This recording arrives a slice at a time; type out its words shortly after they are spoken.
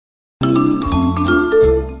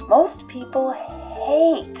Most people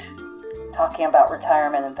hate talking about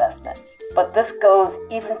retirement investments. But this goes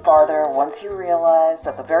even farther once you realize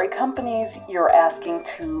that the very companies you're asking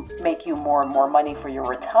to make you more and more money for your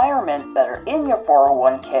retirement that are in your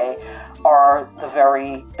 401k are the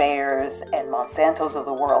very Bayers and Monsantos of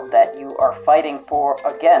the world that you are fighting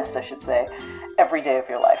against, every day of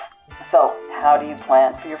your life. So, how do you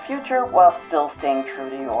plan for your future while still staying true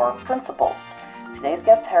to your principles? Today's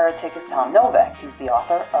guest heretic is Tom Novak. He's the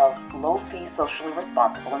author of Low-Fee Socially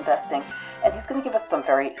Responsible Investing, and he's going to give us some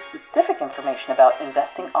very specific information about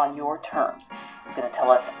investing on your terms. He's going to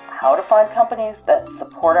tell us how to find companies that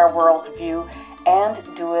support our worldview and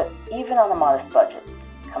do it even on a modest budget.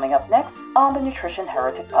 Coming up next on the Nutrition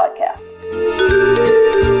Heretic Podcast.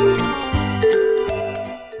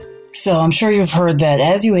 So I'm sure you've heard that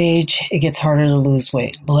as you age, it gets harder to lose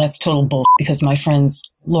weight. Well, that's total bullshit because my friends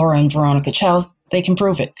Laura and Veronica Chows, they can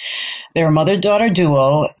prove it. They're a mother-daughter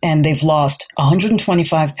duo, and they've lost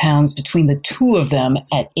 125 pounds between the two of them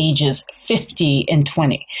at ages 50 and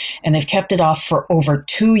 20. And they've kept it off for over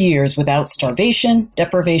 2 years without starvation,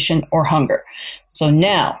 deprivation, or hunger. So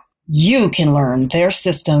now you can learn their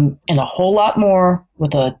system and a whole lot more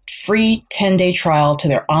with a free 10-day trial to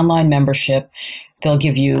their online membership. They'll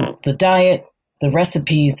give you the diet, the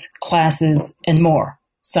recipes, classes, and more.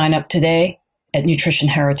 Sign up today at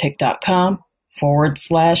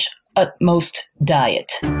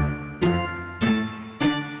nutritionheretic.com/utmost-diet.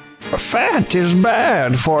 Fat is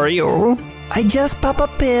bad for you. I just pop a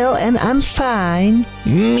pill and I'm fine.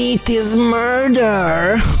 Meat is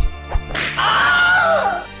murder.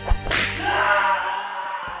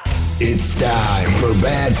 It's time for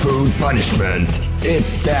bad food punishment.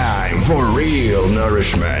 It's time for real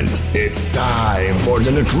nourishment. It's time for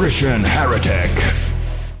the Nutrition Heretic.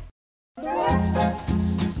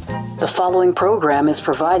 The following program is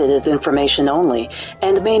provided as information only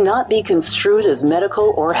and may not be construed as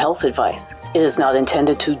medical or health advice. It is not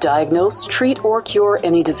intended to diagnose, treat, or cure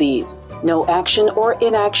any disease. No action or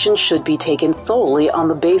inaction should be taken solely on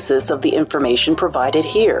the basis of the information provided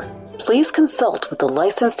here. Please consult with a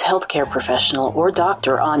licensed healthcare professional or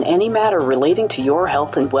doctor on any matter relating to your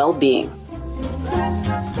health and well-being.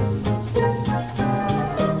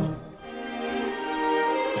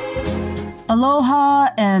 Aloha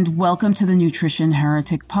and welcome to the Nutrition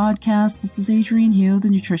Heretic Podcast. This is Adrienne Hugh, the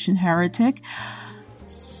Nutrition Heretic.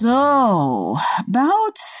 So,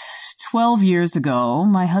 about 12 years ago,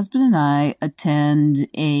 my husband and I attend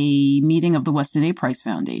a meeting of the Weston A. Price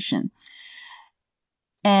Foundation.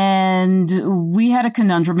 And we had a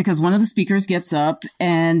conundrum because one of the speakers gets up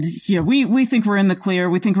and, we think we're in the clear.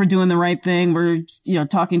 We think we're doing the right thing. We're,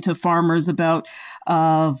 talking to farmers about,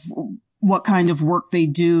 what kind of work they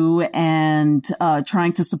do and,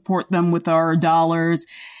 trying to support them with our dollars.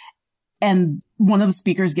 And one of the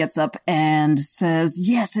speakers gets up and says,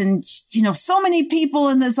 yes, and, so many people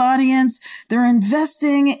in this audience, they're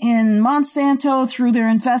investing in Monsanto through their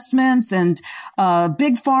investments and,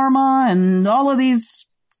 Big Pharma and all of these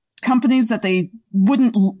companies that they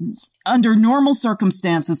wouldn't under normal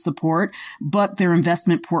circumstances support, but their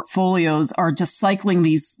investment portfolios are just cycling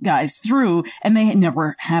these guys through and they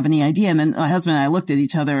never have any idea. And then my husband and I looked at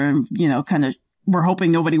each other and, kind of we're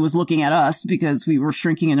hoping nobody was looking at us because we were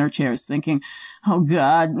shrinking in our chairs thinking, oh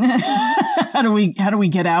God, how do we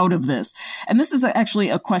get out of this? And this is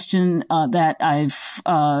actually a question, that I've,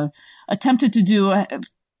 attempted to do,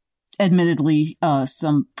 admittedly,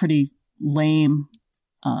 some pretty lame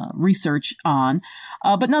research on,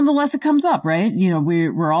 but nonetheless, it comes up, right?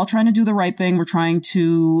 We're all trying to do the right thing. We're trying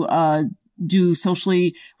to, do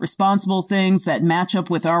socially responsible things that match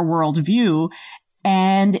up with our worldview.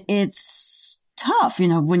 And it's tough.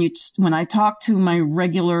 When I talk to my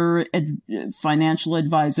regular financial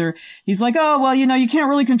advisor, he's like, oh, well, you can't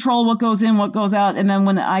really control what goes in, what goes out. And then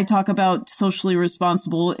when I talk about socially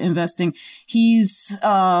responsible investing, he's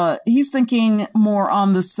thinking more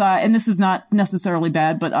on the side, and this is not necessarily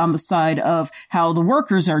bad, but on the side of how the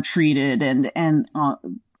workers are treated and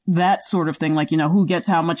that sort of thing, like, who gets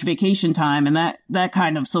how much vacation time and that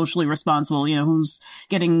kind of socially responsible, who's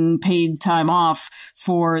getting paid time off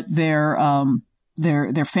for their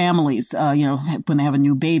families, when they have a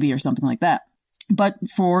new baby or something like that. But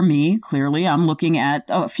for me, clearly, I'm looking at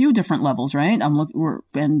a few different levels, right?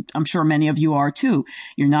 And I'm sure many of you are too.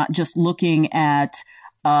 You're not just looking at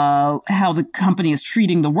how the company is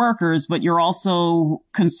treating the workers, but you're also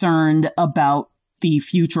concerned about the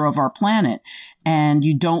future of our planet. And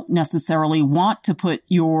you don't necessarily want to put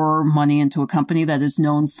your money into a company that is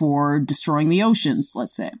known for destroying the oceans,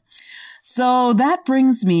 let's say. So that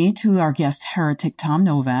brings me to our guest heretic, Tom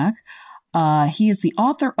Novak. He is the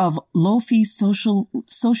author of Low-Fee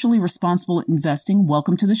Socially Responsible Investing.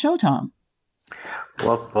 Welcome to the show, Tom.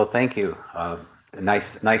 Well, thank you.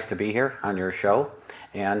 Nice to be here on your show,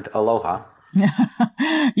 and aloha.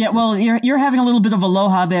 Yeah, well, you're having a little bit of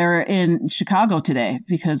aloha there in Chicago today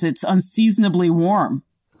because it's unseasonably warm.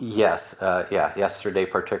 Yes, yesterday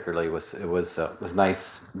particularly was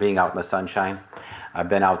nice being out in the sunshine. I've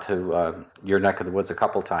been out to your neck of the woods a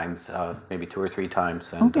couple times, maybe 2 or 3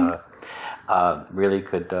 times, and really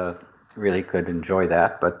could enjoy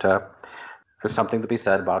that. But there's something to be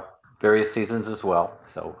said about various seasons as well.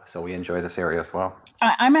 So we enjoy this area as well.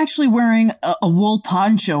 I'm actually wearing a wool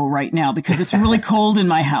poncho right now because it's really cold in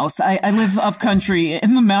my house. I live up country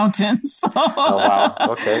in the mountains. So. Oh, wow.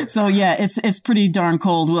 Okay. So yeah, it's pretty darn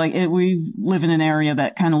cold. We live in an area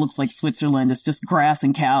that kind of looks like Switzerland. It's just grass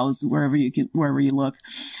and cows wherever you look.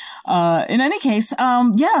 In any case,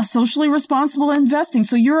 socially responsible investing.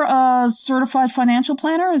 So you're a certified financial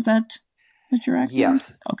planner. Is that what you're actually?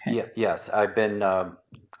 Yes. Okay. Yes. I've been,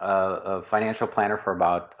 a financial planner for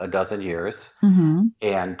about a dozen years. Mm-hmm.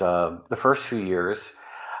 And the first few years,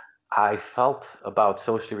 I felt about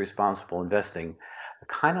socially responsible investing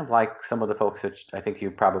kind of like some of the folks that I think you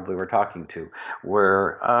probably were talking to,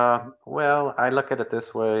 where, I look at it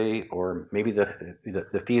this way, or maybe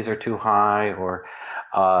the fees are too high, or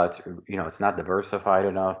it's not diversified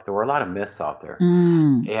enough. There were a lot of myths out there.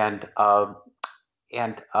 And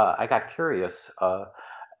I got curious.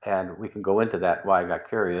 And we can go into that, why I got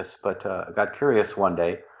curious. But I got curious one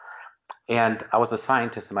day, and I was a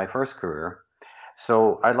scientist in my first career.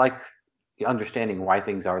 So I like understanding why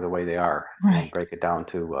things are the way they are, right, and break it down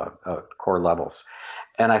to core levels.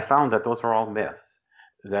 And I found that those are all myths,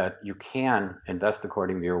 that you can invest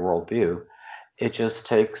according to your worldview. It just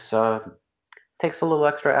takes a little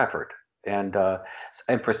extra effort. And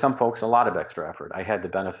for some folks, a lot of extra effort. I had the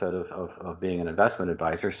benefit of being an investment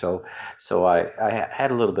advisor, so I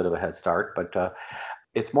had a little bit of a head start. But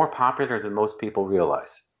it's more popular than most people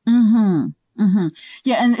realize. Mm-hmm. Mm-hmm.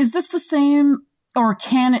 Yeah, and is this the same, or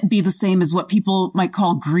can it be the same as what people might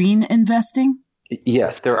call green investing?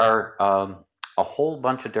 Yes, there are a whole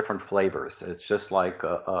bunch of different flavors. It's just like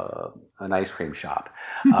an ice cream shop.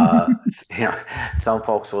 Some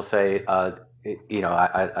folks will say,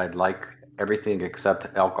 I'd like everything except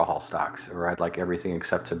alcohol stocks, or I'd like everything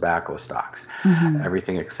except tobacco stocks, mm-hmm,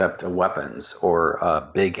 everything except weapons, or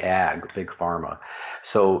big ag, big pharma.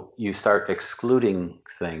 So you start excluding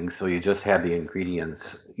things, so you just have the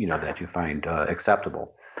ingredients, that you find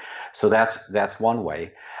acceptable. So that's one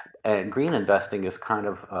way. And green investing is kind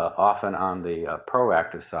of often on the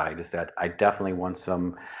proactive side, is that I definitely want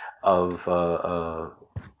some of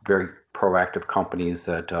very proactive companies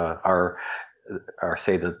that are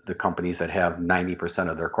say the companies that have 90%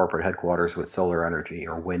 of their corporate headquarters with solar energy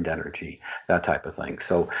or wind energy, that type of thing.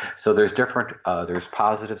 So there's different, there's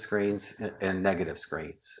positive screens and negative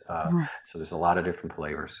screens. Right. So there's a lot of different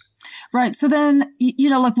flavors. Right. So then,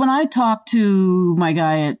 like when I talk to my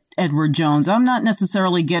guy at Edward Jones, I'm not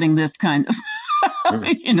necessarily getting this kind of,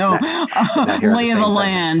 lay of the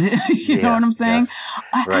land. You know what I'm saying?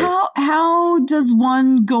 Yes. Right. How does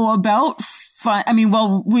one go about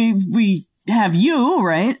we have you,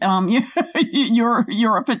 right?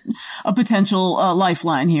 You're a potential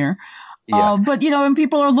lifeline here. Yes. But and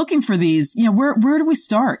people are looking for these. Where do we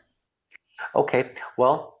start? Okay.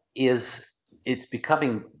 Well, it's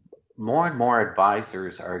becoming more and more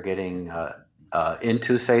advisors are getting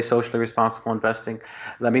into, say, socially responsible investing.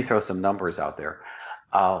 Let me throw some numbers out there.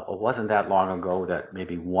 It wasn't that long ago that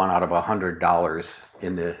maybe $1 out of $100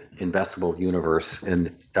 in the investable universe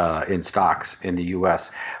in stocks in the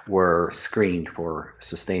U.S. were screened for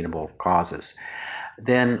sustainable causes.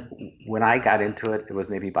 Then when I got into it, it was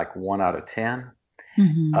maybe like 1 out of 10.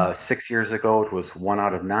 Mm-hmm. 6 years ago, it was 1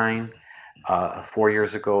 out of 9. 4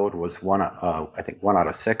 years ago, it was 1 out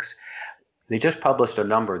of 6. They just published a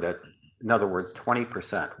number that, in other words, 20%,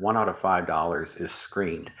 $1 out of $5 is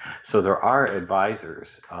screened. So there are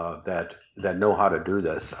advisors that know how to do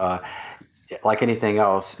this. Like anything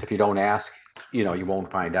else, if you don't ask, you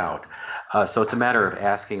won't find out. So it's a matter of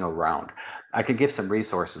asking around. I can give some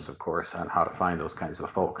resources, of course, on how to find those kinds of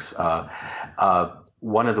folks.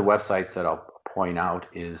 One of the websites that I'll point out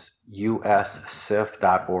is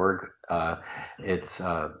ussif.org. It's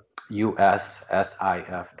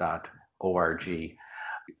ussif.org.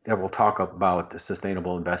 that will talk about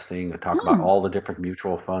sustainable investing, and talk about all the different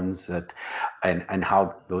mutual funds and how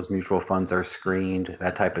those mutual funds are screened,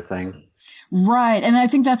 that type of thing. Right. And I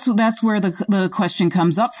think that's where the question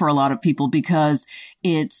comes up for a lot of people, because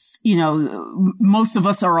it's, most of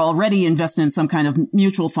us are already invested in some kind of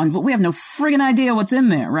mutual fund, but we have no friggin' idea what's in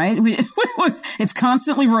there, right? It's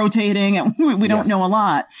constantly rotating and we don't know a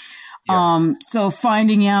lot. Yes. So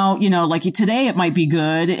finding out, like today it might be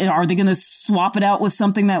good. Are they going to swap it out with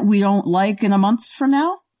something that we don't like in a month from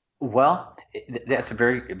now? Well, that's a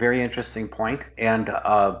very, very interesting point. And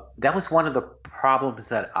that was one of the problems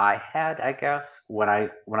that I had, I guess, when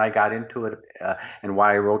I got into it and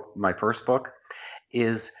why I wrote my first book,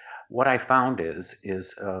 is what I found is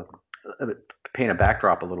paint a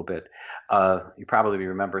backdrop a little bit. You probably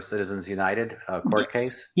remember Citizens United court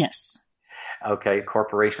case? Yes. Okay,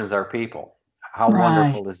 corporations are people. How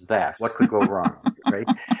wonderful is that? What could go wrong, right?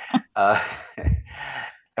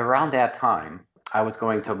 Around that time, I was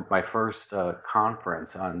going to my first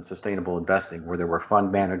conference on sustainable investing, where there were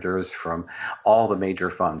fund managers from all the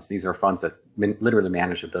major funds. These are funds that literally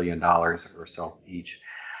manage $1 billion or so each.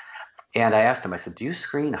 And I asked them, I said, do you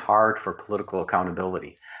screen hard for political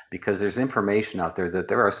accountability? Because there's information out there that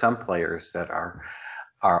there are some players that are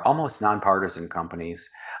almost nonpartisan companies.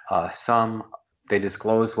 Some, they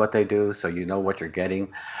disclose what they do, so you know what you're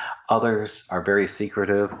getting. Others are very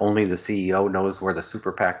secretive. Only the CEO knows where the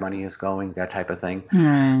super PAC money is going, that type of thing.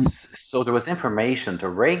 So there was information to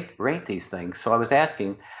rate these things. So I was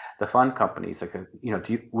asking the fund companies, like,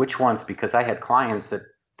 which ones? Because I had clients that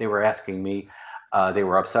they were asking me, they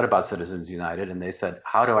were upset about Citizens United, and they said,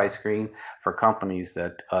 how do I screen for companies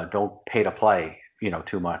that don't pay to play,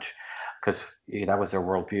 too much? Because that was their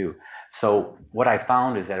worldview. So what I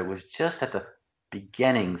found is that it was just at the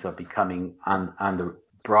beginnings of becoming on the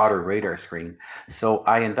broader radar screen. So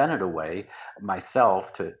I invented a way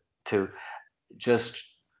myself to just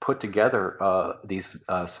put together these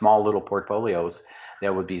small little portfolios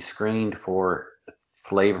that would be screened for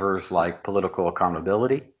flavors like political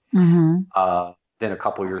accountability. Then a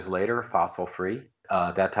couple years later, fossil free,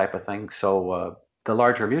 that type of thing. So the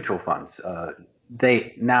larger mutual funds,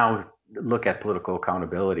 they now look at political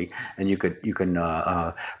accountability, and you can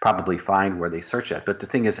probably find where they search at. But the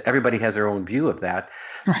thing is, everybody has their own view of that.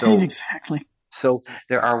 Right, exactly. So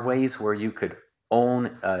there are ways where you could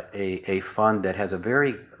own a fund that has a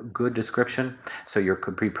very good description, so you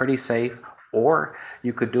could be pretty safe. Or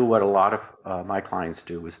you could do what a lot of my clients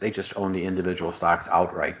do, is they just own the individual stocks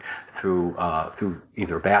outright through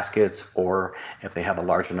either baskets, or if they have a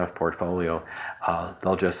large enough portfolio,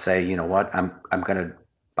 they'll just say, you know what, I'm going to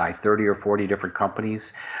buy 30 or 40 different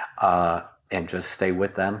companies and just stay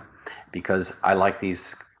with them because I like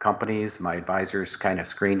these companies. My advisors kind of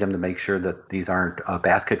screened them to make sure that these aren't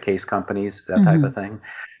basket case companies, that type of thing.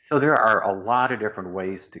 So there are a lot of different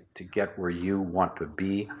ways to get where you want to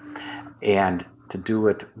be, and to do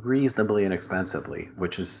it reasonably inexpensively,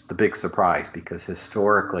 which is the big surprise, because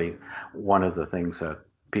historically, one of the things that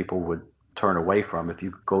people would turn away from, if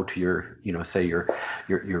you go to your, say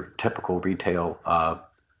your typical retail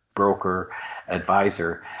broker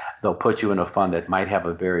advisor, they'll put you in a fund that might have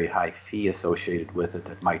a very high fee associated with it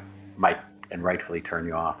that might and rightfully turn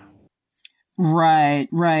you off. Right.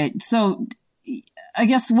 So I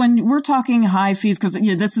guess when we're talking high fees, because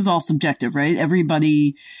this is all subjective, right?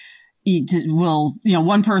 Everybody will,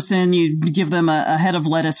 one person, you give them a head of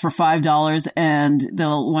lettuce for $5 and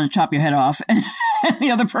they'll want to chop your head off. And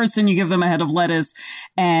the other person, you give them a head of lettuce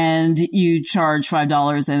and you charge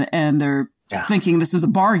 $5 and they're thinking this is a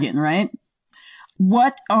bargain, right?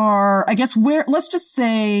 Let's just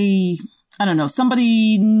say, I don't know,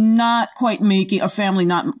 somebody a family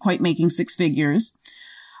not quite making six figures.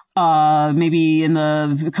 Maybe in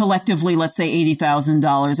the collectively, let's say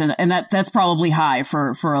 $80,000. And that's probably high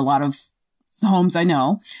for a lot of homes I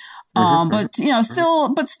know. But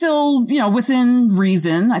still, within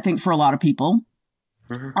reason, I think, for a lot of people.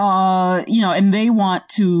 And they want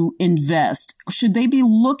to invest. Should they be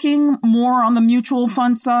looking more on the mutual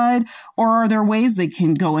fund side, or are there ways they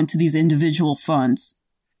can go into these individual funds?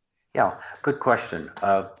 Yeah, good question.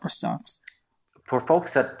 Or stocks. For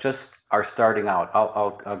folks that just are starting out,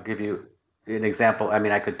 I'll give you an example. I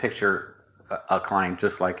mean, I could picture a client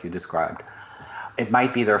just like you described. It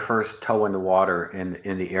might be their first toe in the water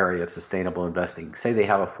in the area of sustainable investing. Say they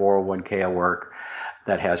have a 401k at work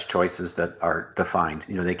that has choices that are defined.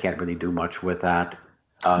 They can't really do much with that.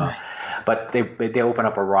 But they open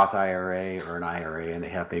up a Roth IRA or an IRA and they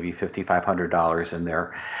have maybe $5,500 in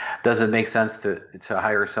there. Does it make sense to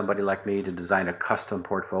hire somebody like me to design a custom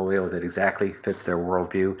portfolio that exactly fits their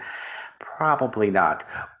worldview? Probably not.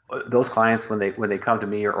 those clients, when they come to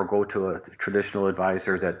me or go to a traditional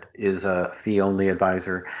advisor that is a fee-only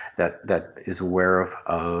advisor that is aware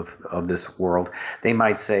of this world, they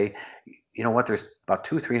might say, you know what, there's about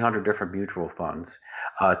 200-300 different mutual funds.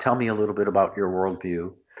 Tell me a little bit about your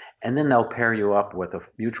worldview. And then they'll pair you up with a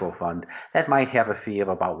mutual fund that might have a fee of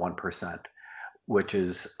about 1%, which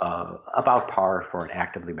is about par for an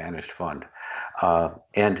actively managed fund.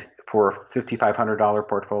 And for a $5,500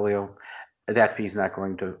 portfolio, that fee is not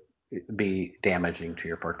going to be damaging to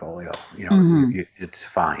your portfolio. You know, it's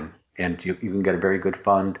fine. And you can get a very good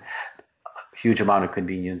fund, a huge amount of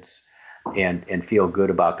convenience, and feel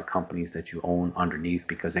good about the companies that you own underneath,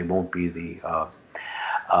 because they won't be the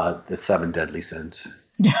 7 deadly sins.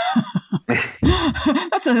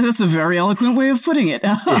 That's a very eloquent way of putting it.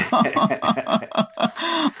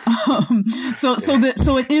 So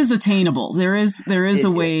it is attainable. There is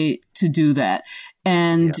a way to do that.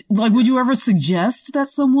 And like, would you ever suggest that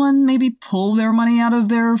someone maybe pull their money out of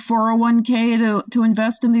their 401k to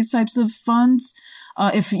invest in these types of funds?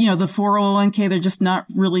 If, you know, the 401k, they're just not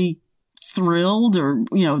really thrilled, or,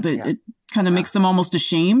 you know, it kind of makes them almost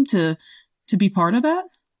ashamed to be part of that?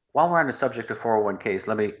 While we're on the subject of 401ks,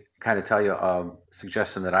 let me kind of tell you a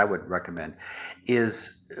suggestion that I would recommend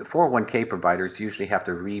is 401k providers usually have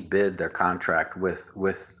to rebid their contract with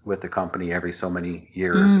the company every so many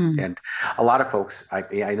years. And a lot of folks,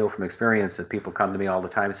 I know from experience that people come to me all the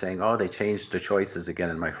time saying, oh, they changed the choices again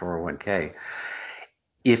in my 401k.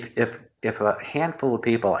 If a handful of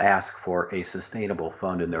people ask for a sustainable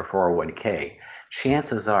fund in their 401k,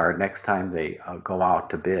 chances are next time they go out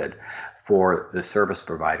to bid for the service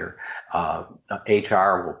provider,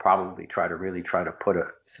 HR will probably try to put a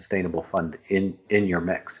sustainable fund in your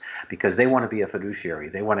mix, because they want to be a fiduciary.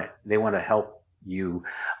 They want to help you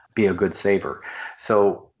be a good saver.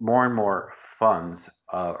 So more and more funds,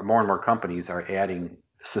 more and more companies are adding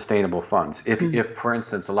sustainable funds. If for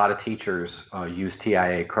instance, a lot of teachers use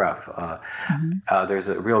TIAA-CREF, there's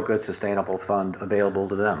a real good sustainable fund available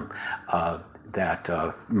to them that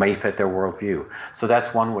may fit their worldview. So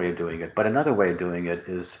that's one way of doing it. But another way of doing it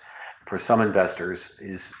is, for some investors,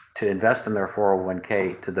 is to invest in their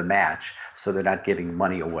 401k to the match, so they're not giving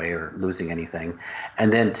money away or losing anything,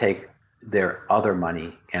 and then take their other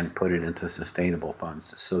money and put it into sustainable funds,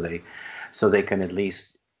 so they can at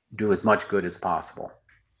least do as much good as possible.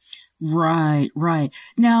 Right.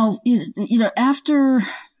 Now, you know, after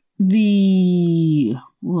we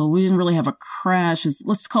didn't really have a crash.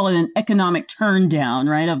 Let's call it an economic turndown,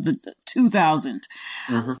 right, of the 2000.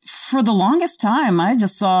 For the longest time, I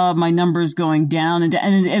just saw my numbers going down, and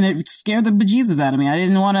it scared the bejesus out of me. I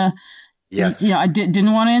didn't want to, I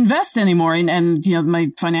didn't want to invest anymore. And, you know,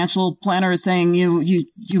 my financial planner is saying, you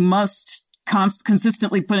must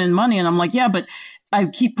consistently put in money. And I'm like, yeah, but I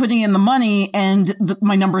keep putting in the money and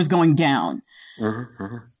my number is going down.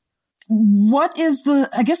 What's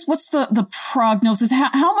the prognosis?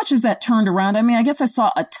 How much is that turned around? I mean, I guess I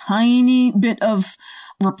saw a tiny bit of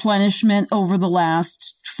replenishment over the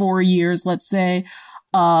last 4 years, let's say.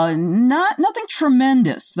 Nothing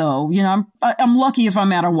tremendous though. You know, I'm lucky if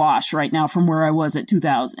I'm at a wash right now from where I was at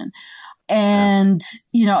 2000. And,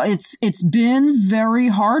 you know, it's been very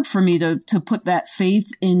hard for me to put that faith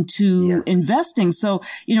into investing. So,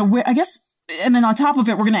 you know, and then on top of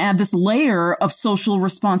it, we're going to add this layer of social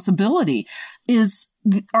responsibility.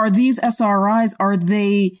 Are these SRIs, are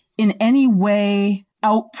they in any way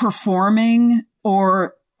outperforming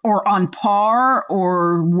or on par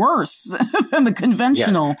or worse than the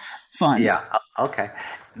conventional funds? Yeah. Okay.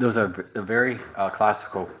 Those are very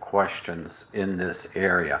classical questions in this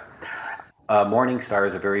area. Morningstar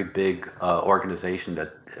is a very big organization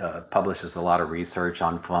that publishes a lot of research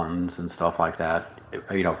on funds and stuff like that,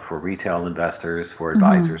 you know, for retail investors, for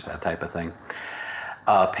advisors, that type of thing.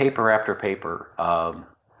 Paper after paper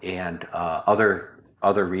and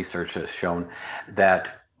other research has shown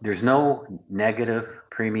that there's no negative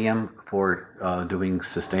premium for doing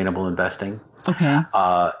sustainable investing. Okay.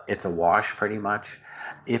 It's a wash pretty much.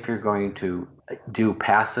 If you're going to do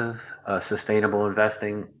passive sustainable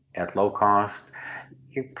investing at low cost,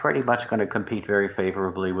 you're pretty much going to compete very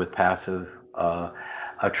favorably with passive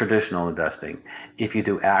traditional investing. If you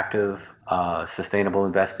do active sustainable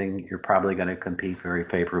investing, you're probably going to compete very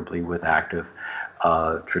favorably with active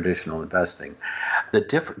traditional investing.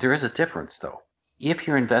 There is a difference though. If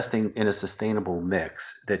you're investing in a sustainable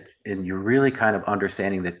mix and you're really kind of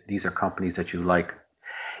understanding that these are companies that you like,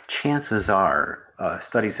 chances are,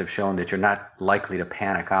 studies have shown that you're not likely to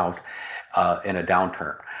panic out in a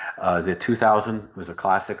downturn. The 2000 was a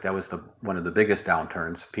classic. That was one of the biggest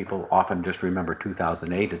downturns. People often just remember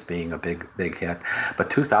 2008 as being a big hit, but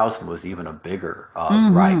 2000 was even a bigger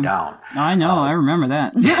ride down. I know. I remember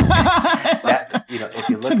that. If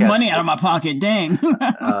you look took money out of my pocket. Dang.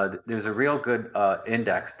 There's a real good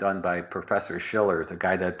index done by Professor Schiller, the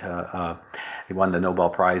guy that he won the Nobel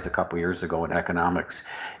Prize a couple years ago in economics.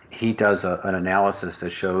 He does an analysis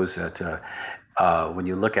that shows that when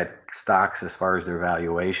you look at stocks as far as their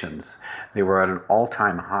valuations, they were at an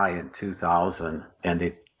all-time high in 2000, and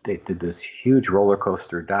they did this huge roller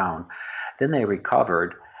coaster down. Then they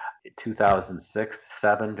recovered in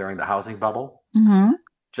 2006-07 during the housing bubble,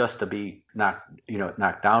 just to be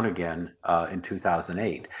knocked down again in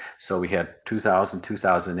 2008. So we had 2000,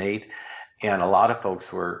 2008. And a lot of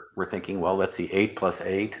folks were thinking, well, let's see, 8 plus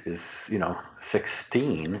 8 is,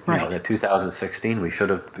 16. Right. That 2016, we should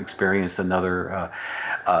have experienced another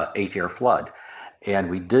 8-year flood. And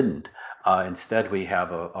we didn't. Instead, we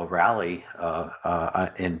have a rally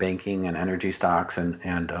in banking and energy stocks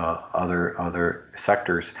and other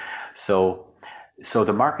sectors. So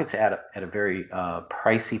the market's at a very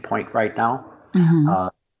pricey point right now.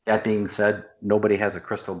 That being said, nobody has a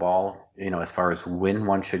crystal ball, as far as when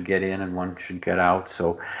one should get in and one should get out.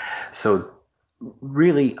 So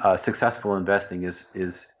really, successful investing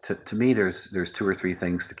is to me. There's 2 or 3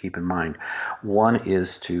 things to keep in mind. One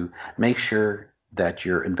is to make sure that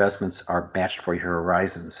your investments are matched for your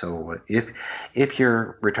horizon. So if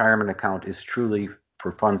your retirement account is truly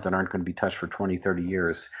for funds that aren't going to be touched for 20, 30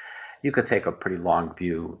 years, you could take a pretty long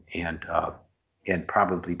view and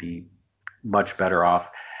probably be much better off,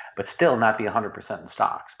 but still not be 100% in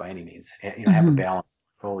stocks by any means. Have a balanced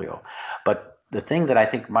portfolio. But the thing that I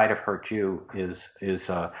think might have hurt you is if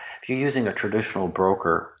you're using a traditional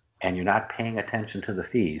broker and you're not paying attention to the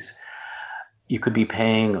fees, you could be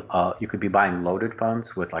buying loaded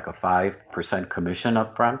funds with like a 5% commission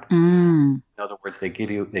up front. In other words,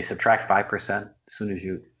 they subtract 5% as soon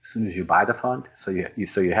as you buy the fund. So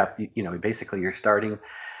you have basically you're starting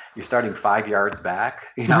 5 yards back.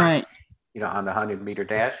 Right. On the 100-meter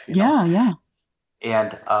dash. Yeah.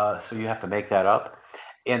 And so you have to make that up.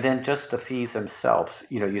 And then just the fees themselves.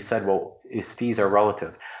 You said, well, fees are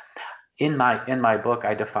relative. In my book,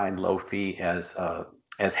 I define low fee as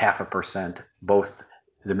 0.5%, both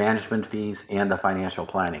the management fees and the financial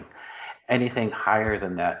planning. Anything higher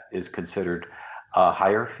than that is considered a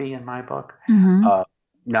higher fee in my book.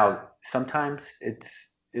 Now, sometimes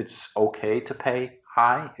it's okay to pay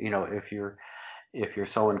high, if you're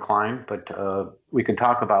so inclined, but we can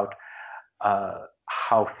talk about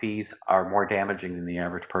how fees are more damaging than the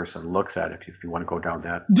average person looks at if you want to go down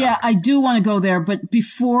that. Yeah, I do want to go there, but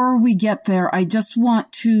before we get there, I just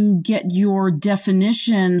want to get your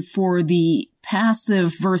definition for the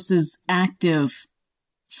passive versus active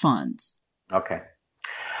funds. Okay.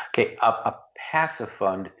 A passive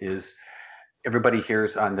fund is, everybody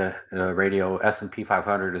hears on the radio, S&P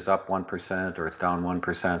 500 is up 1% or it's down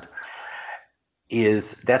 1%.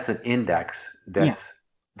 That's an index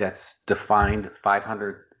that's defined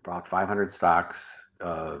about 500 stocks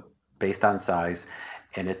based on size,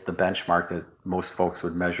 and it's the benchmark that most folks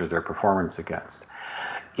would measure their performance against.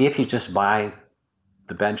 If you just buy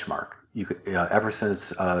the benchmark, you could, ever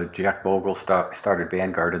since Jack Bogle started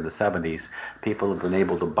Vanguard in the 70s, people have been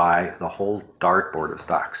able to buy the whole dartboard of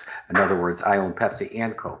stocks. In other words, I own Pepsi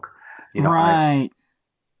and Coke. Right.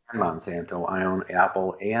 Monsanto, I own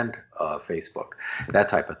Apple and Facebook, that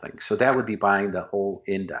type of thing. So that would be buying the whole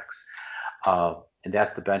index. And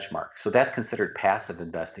that's the benchmark. So that's considered passive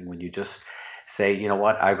investing when you just say, you know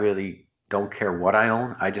what, I really don't care what I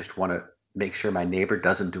own. I just want to make sure my neighbor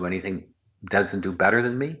doesn't do better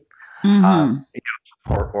than me. And I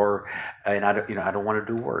don't want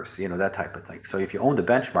to do worse, that type of thing. So if you own the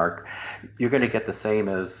benchmark, you're going to get the same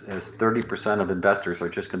as 30% of investors are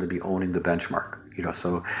just going to be owning the benchmark,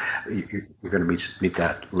 so you're going to meet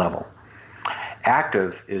that level.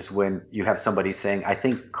 Active is when you have somebody saying, I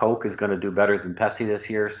think Coke is going to do better than Pepsi this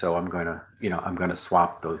year, so I'm going to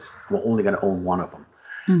swap those. We're only going to own one of them.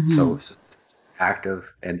 So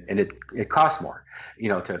active, and it costs more,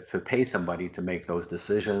 to pay somebody to make those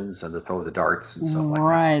decisions and to throw the darts and stuff like that.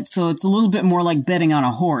 Right. So it's a little bit more like betting on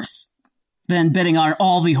a horse than betting on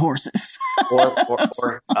all the horses.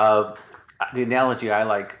 or the analogy I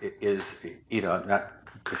like is, not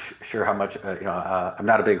sure how much, I'm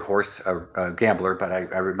not a big horse gambler, but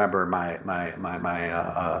I remember my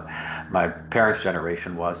parents'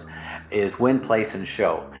 generation is win, place, and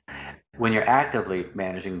show. When you're actively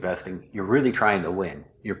managing investing, you're really trying to win.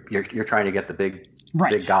 You're trying to get the big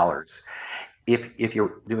dollars. If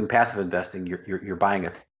you're doing passive investing, you're buying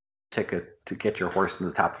a ticket to get your horse in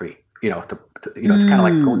the top three. It's kind of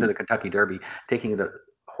like going to the Kentucky Derby, taking the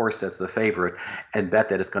horse that's the favorite and bet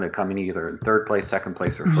that it's going to come in either in third place, second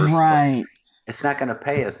place, or first place. It's not going to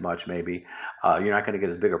pay as much, maybe. You're not going to get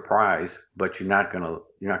as big a prize, but you're not going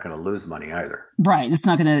to lose money either. Right.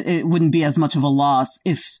 It wouldn't be as much of a loss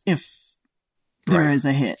if there is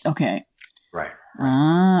a hit. Okay. Right.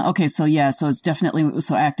 Okay. So it's definitely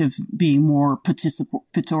active being more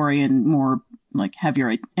participatory and more like have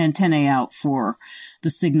your antennae out for the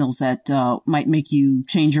signals that might make you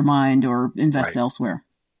change your mind or invest elsewhere.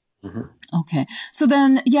 Mm-hmm. Okay. So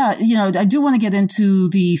then, I do want to get into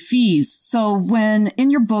the fees. So when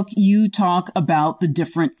in your book, you talk about the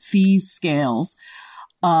different fee scales,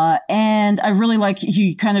 and I really like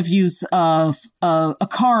you kind of use a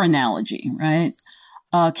car analogy, right?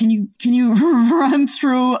 Can you run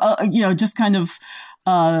through, just kind of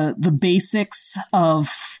the basics of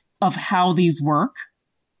how these work?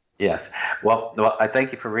 Yes. Well, I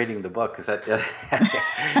thank you for reading the book, because to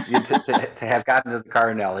have gotten to the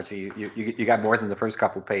car analogy, you got more than the first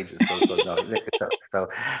couple pages.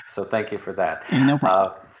 So thank you for that. No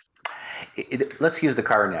problem. Let's use the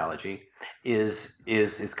car analogy. Is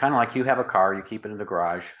kind of like you have a car, you keep it in the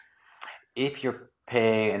garage. If you're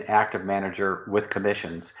paying an active manager with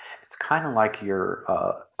commissions, it's kind of like you're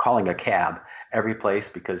calling a cab every place,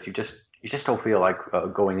 because you just don't feel like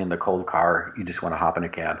going in the cold car. You just want to hop in a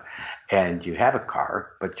cab, and you have a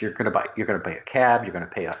car, but you're going to pay a cab. You're going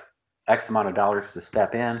to pay a X amount of dollars to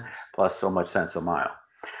step in, plus so much cents a mile.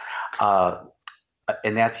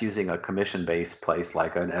 And that's using a commission-based place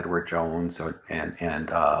like an Edward Jones and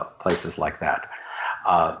places like that.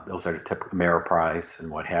 Those are the typical Ameriprise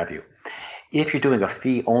and what have you. If you're doing a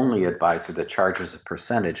fee-only advisor that charges a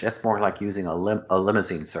percentage, that's more like using a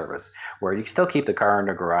limousine service, where you still keep the car in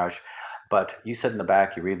the garage, but you sit in the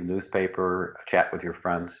back, you read the newspaper, chat with your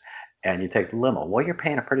friends, and you take the limo. Well, you're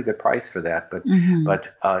paying a pretty good price for that, but you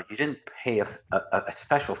didn't pay a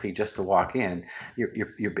special fee just to walk in.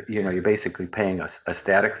 You're basically paying a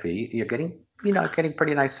static fee. You're getting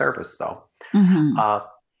pretty nice service though. Mm-hmm.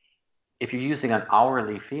 If you're using an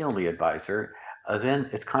hourly fee-only advisor, then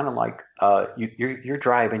it's kind of like you're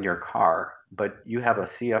driving your car, but you have a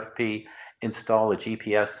CFP install a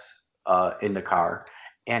GPS in the car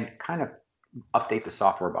and kind of update the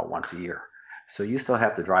software about once a year. So you still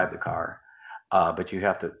have to drive the car, but you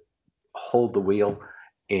have to hold the wheel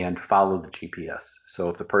and follow the GPS. So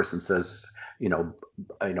if the person says,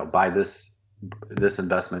 buy this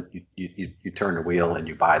investment, you turn the wheel and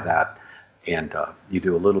you buy that, and you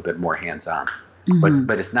do a little bit more hands-on. Mm-hmm.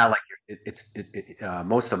 But it's not like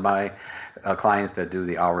most of my clients that do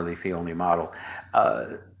the hourly fee-only model,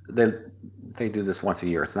 they do this once a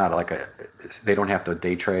year. It's not like they don't have to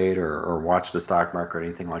day trade or watch the stock market or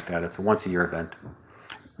anything like that. It's a once a year event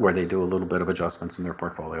where they do a little bit of adjustments in their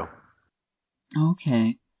portfolio.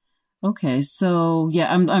 Okay. So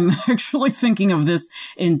I'm actually thinking of this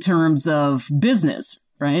in terms of business,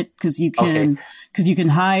 right? Because you can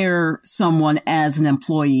hire someone as an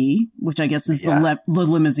employee, which I guess is the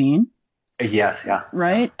limousine. Yes. Yeah.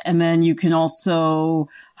 Right. And then you can also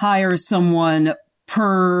hire someone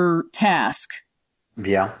per task.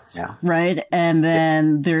 Yeah. Right. And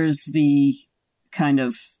then there's the kind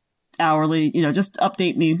of hourly, just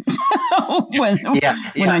update me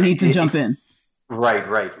when I need to jump in.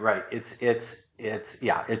 Right. It's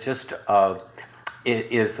just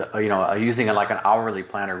using it like an hourly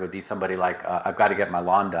planner would be somebody like I've got to get my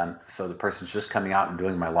lawn done, so the person's just coming out and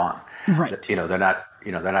doing my lawn. Right. They're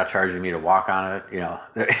not charging me to walk on it.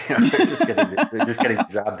 They're just getting the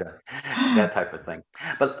job done. That type of thing.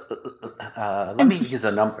 But let me use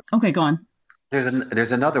a number. Okay, go on.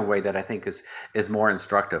 There's another way that I think is more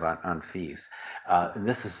instructive on fees. And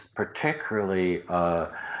this is particularly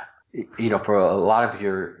for a lot of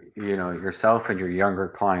yourself and your younger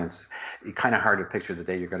clients, it's kind of hard to picture the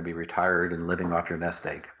day you're going to be retired and living off your nest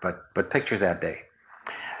egg. But picture that day.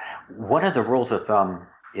 One of the rules of thumb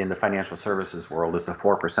in the financial services world is the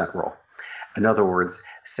 4% rule. In other words,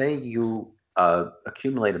 say you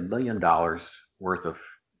accumulate $1 million worth of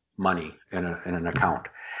money in an account.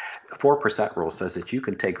 The 4% rule says that you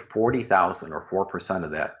can take $40,000 or 4%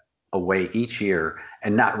 of that away each year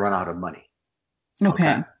and not run out of money.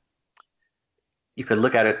 Okay. You could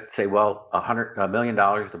look at it, say, well, $100 million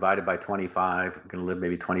divided by 25, I'm going to live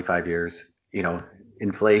maybe 25 years,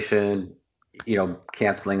 inflation,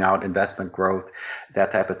 canceling out investment growth,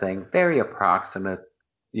 that type of thing. Very approximate,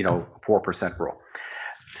 4% rule.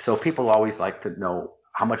 So people always like to know,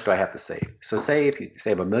 how much do I have to save? So say if you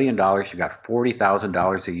save $1 million, you got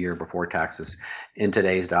 $40,000 a year before taxes in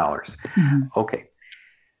today's dollars. Mm-hmm. Okay.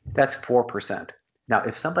 That's 4%. Now,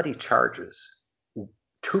 if somebody charges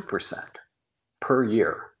 2% per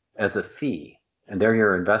year as a fee, and they're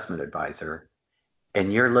your investment advisor,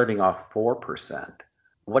 and you're living off 4%,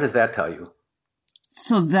 what does that tell you?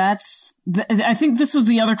 So I think this is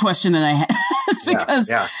the other question that I had because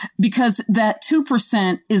that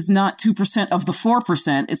 2% is not 2% of the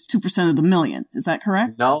 4%. It's 2% of the million. Is that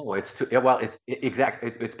correct? No, it's exactly.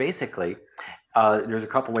 It's basically, there's a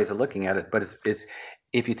couple ways of looking at it, but it's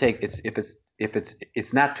if you take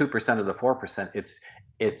it's not 2% of the 4%.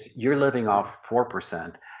 It's you're living off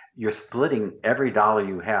 4%. You're splitting every dollar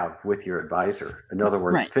you have with your advisor. In other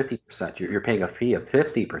words, 50%. You're paying a fee of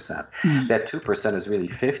 50%. Mm. That 2% is really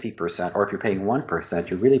 50%. Or if you're paying 1%,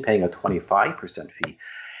 you're really paying a 25% fee.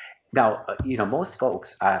 Now, most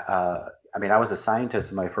folks, I was a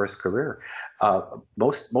scientist in my first career.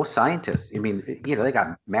 Most scientists, they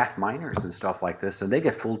got math minors and stuff like this, and they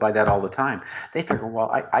get fooled by that all the time. They figure, well,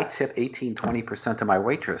 I tip 18-20% to my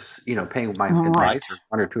waitress. Paying my advisor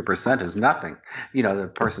 1 or 2% is nothing. The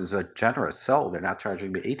person's a generous soul. They're not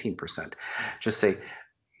charging me 18%. Just say,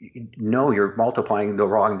 no, you're multiplying the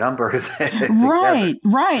wrong numbers. Right.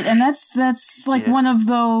 And that's like one of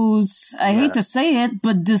those, I hate to say it,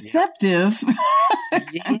 but deceptive.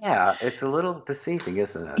 Yeah, it's a little deceiving,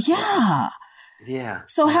 isn't it? Yeah. Yeah.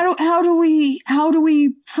 So how do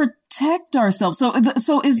we protect ourselves?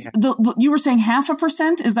 So is you were saying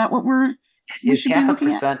 0.5%? Is that what we should be looking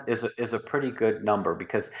at? 0.5% is a pretty good number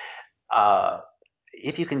because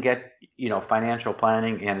if you can get financial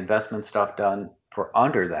planning and investment stuff done for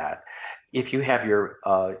under that, if you have your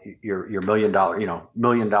 $1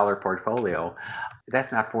 million portfolio,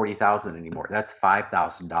 that's not $40,000 anymore. That's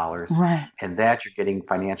 $5,000, right? And that you're getting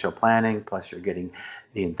financial planning, plus you're getting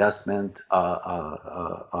the investment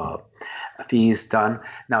fees done.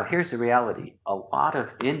 Now, here's the reality: a lot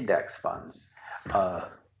of index funds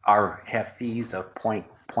have fees of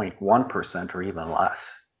 0.1% or even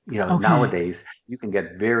less. Nowadays you can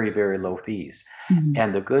get very, very low fees. Mm-hmm.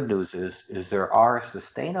 And the good news is there are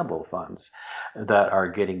sustainable funds that are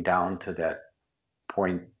getting down to that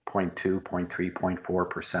 0.2, 0.3,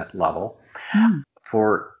 0.4% level. Mm.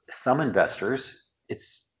 For some investors,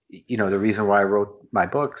 it's, the reason why I wrote my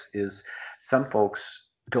books is some folks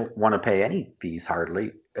don't want to pay any fees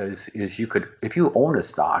hardly. Is you could, if you own a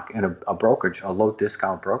stock in a low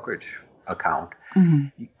discount brokerage account,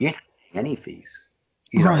 mm-hmm. you don't pay any fees.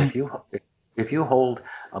 If you hold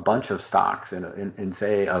a bunch of stocks in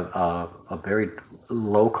say a very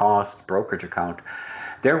low cost brokerage account,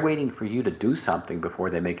 they're waiting for you to do something before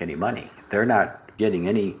they make any money. They're not getting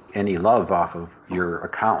any love off of your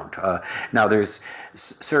account. Now there's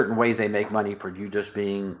certain ways they make money for you just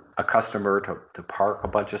being a customer to park a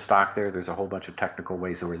bunch of stock there. There's a whole bunch of technical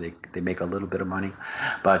ways where they make a little bit of money,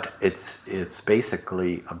 but it's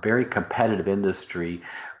basically a very competitive industry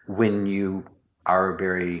when you are a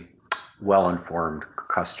very well-informed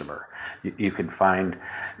customer. You can find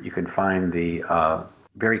the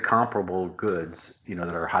very comparable goods,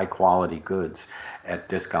 that are high-quality goods at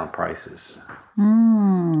discount prices.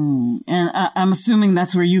 And I'm assuming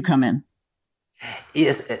that's where you come in.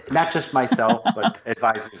 Yes, not just myself, but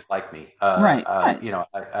advisors like me. Right.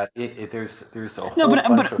 There's a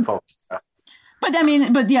whole bunch of folks.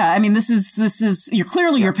 This is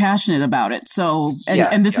you're passionate about it. So,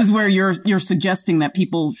 and this is where you're suggesting that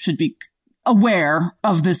people should be aware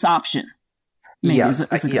of this option.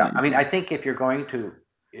 I think if you're going to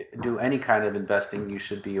do any kind of investing, you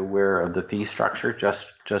should be aware of the fee structure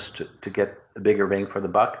just to get a bigger bang for the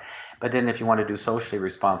buck. But then if you want to do socially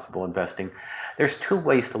responsible investing, there's two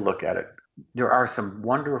ways to look at it. There are some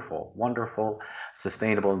wonderful, wonderful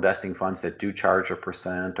sustainable investing funds that do charge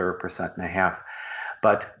 1% or 1.5%.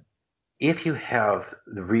 But if you have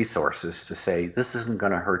the resources to say, this isn't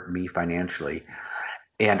going to hurt me financially,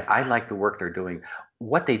 and I like the work they're doing,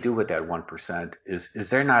 what they do with that 1% is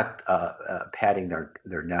they're not padding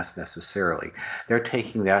their nest necessarily. They're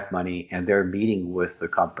taking that money and they're meeting with the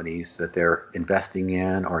companies that they're investing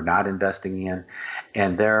in or not investing in,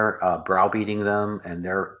 and they're browbeating them, and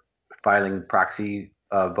they're filing proxy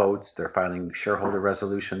votes. They're filing shareholder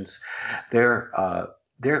resolutions. They're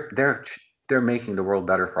making the world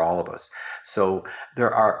better for all of us. So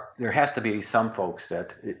there has to be some folks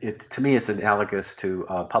that to me it's analogous to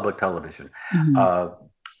public television. Mm-hmm.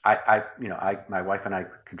 My wife and I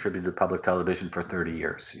contributed to public television for 30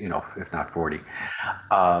 years, if not 40.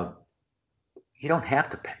 You don't have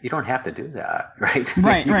to do that, right?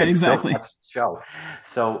 Right, exactly. Show.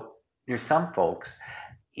 So there's some folks,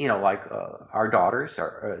 like our daughters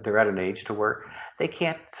they're at an age to where they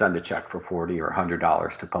can't send a check for $40 or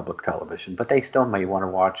 $100 to public television, but they still may want to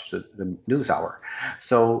watch the news hour.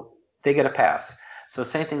 So they get a pass. So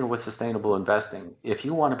same thing with sustainable investing. If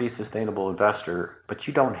you want to be a sustainable investor, but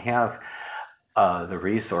you don't have the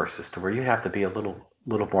resources to where you have to be a little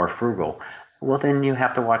more frugal, well, then you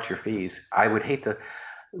have to watch your fees. I would hate to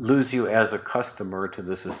lose you as a customer to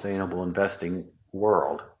the sustainable investing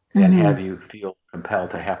world and have you feel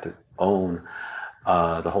compelled to have to own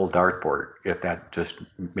the whole dartboard, if that just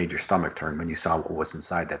made your stomach turn when you saw what was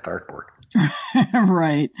inside that dartboard.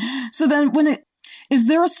 Right. So then is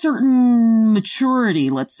there a certain maturity,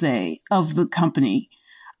 let's say, of the company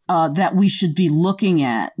that we should be looking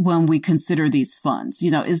at when we consider these funds?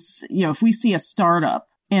 If we see a startup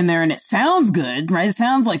in there and it sounds good, right? It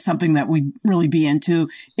sounds like something that we'd really be into.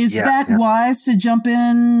 Is that wise to jump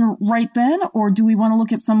in right then? Or do we want to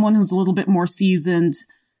look at someone who's a little bit more seasoned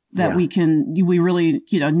that we really,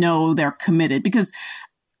 know they're committed? Because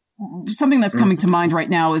something that's coming to mind right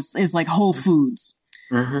now is like Whole Foods.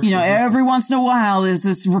 Every once in a while there's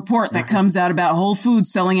this report that comes out about Whole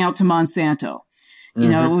Foods selling out to Monsanto.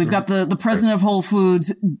 We've got the president of Whole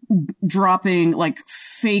Foods dropping like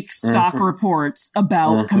fake stock reports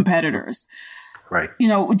about competitors. Right.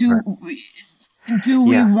 Do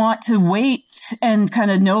we want to wait and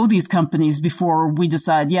kind of know these companies before we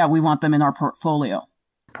decide, we want them in our portfolio?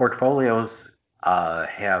 Portfolios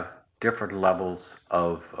have different levels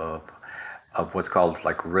of what's called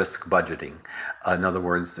like risk budgeting. In other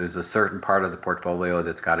words, there's a certain part of the portfolio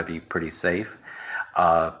that's got to be pretty safe.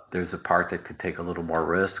 There's a part that could take a little more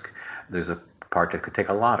risk. There's a part that could take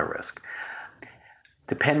a lot of risk.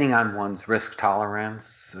 Depending on one's risk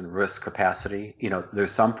tolerance and risk capacity,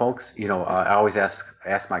 there's some folks, I always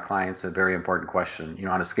ask my clients a very important question,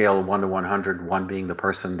 on a scale of 1 to 100, 1 being the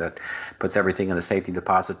person that puts everything in the safety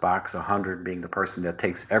deposit box, 100 being the person that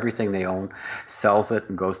takes everything they own, sells it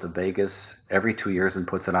and goes to Vegas every 2 years and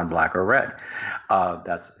puts it on black or red.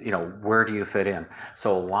 That's, where do you fit in?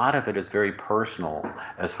 So a lot of it is very personal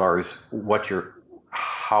as far as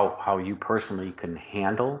how you personally can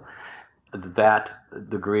handle that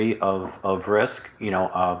degree of risk.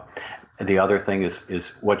 The other thing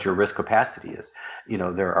is what your risk capacity is.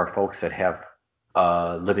 There are folks that have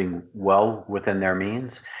living well within their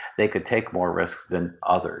means. They could take more risks than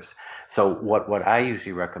others. So what I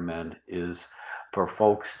usually recommend is for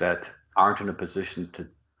folks that aren't in a position to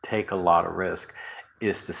take a lot of risk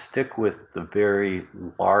is to stick with the very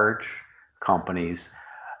large companies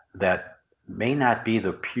that may not be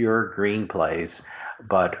the pure green plays,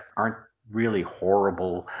 but aren't really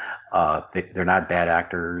horrible. They're not bad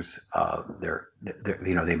actors.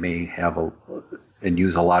 They may have and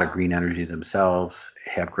use a lot of green energy themselves,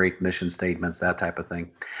 have great mission statements, that type of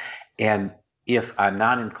thing. And if I'm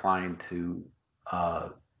not inclined to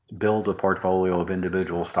build a portfolio of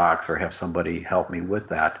individual stocks or have somebody help me with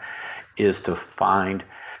that, is to find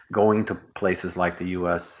going to places like the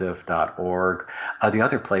USSIF.org. The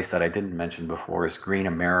other place that I didn't mention before is Green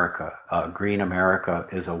America. Green America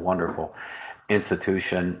is a wonderful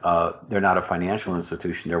institution. They're not a financial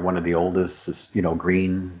institution. They're one of the oldest,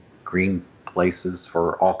 green places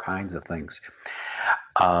for all kinds of things.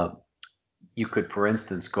 You could, for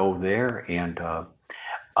instance, go there and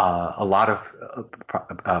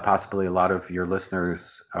possibly a lot of your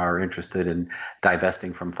listeners are interested in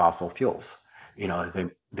divesting from fossil fuels.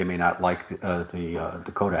 They may not like the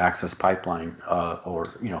Dakota Access Pipeline or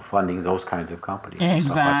funding those kinds of companies.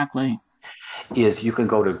 Exactly. Is you can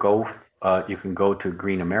go to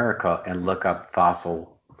Green America and look up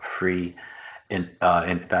fossil free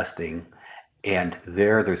investing. And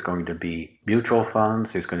there's going to be mutual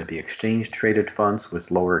funds. There's going to be exchange traded funds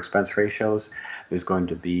with lower expense ratios. There's going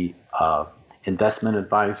to be investment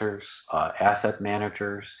advisors, asset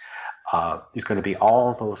managers. There's going to be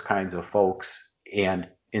all those kinds of folks and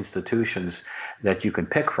institutions that you can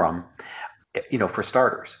pick from, for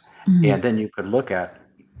starters. Mm-hmm. And then you could look at,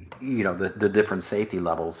 the different safety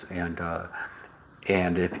levels.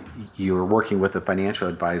 And if you're working with a financial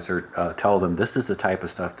advisor, tell them this is the type of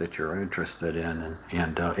stuff that you're interested in,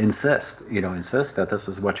 and insist that this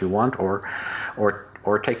is what you want, or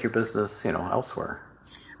take your business, elsewhere.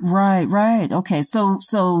 Right. Okay.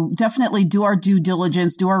 So definitely do our due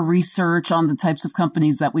diligence, do our research on the types of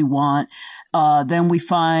companies that we want. Then we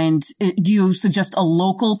find, do you suggest a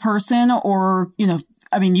local person or,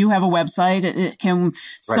 you have a website. Can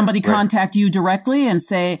somebody contact you directly and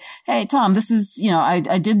say, hey, Tom, this is, I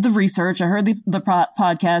did the research. I heard the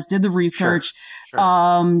podcast, did the research.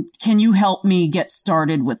 Sure. Can you help me get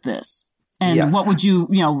started with this? And yes. What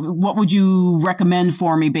would you recommend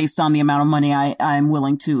for me based on the amount of money I'm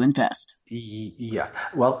willing to invest? Yeah.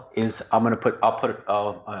 Well, I'll put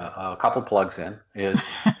a couple plugs in.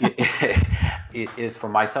 Is for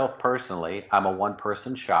myself personally, I'm a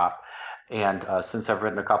one-person shop. And since I've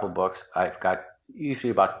written a couple books, I've got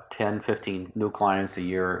usually about 10, 15 new clients a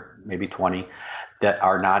year, maybe 20, that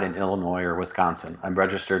are not in Illinois or Wisconsin. I'm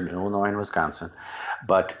registered in Illinois and Wisconsin,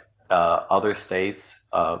 but other states,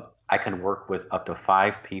 I can work with up to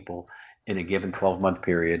 5 people in a given 12-month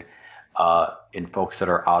period in folks that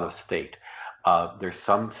are out of state. There's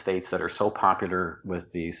some states that are so popular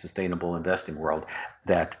with the sustainable investing world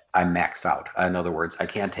that I'm maxed out. In other words, I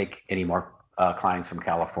can't take any more clients from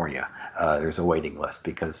California. There's a waiting list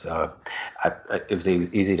because it was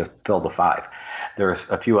easy to fill the 5. There are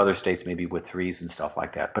a few other states maybe with 3s and stuff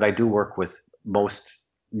like that. But I do work with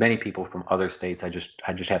many people from other states. I just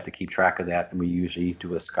have to keep track of that, and we usually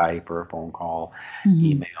do a Skype or a phone call,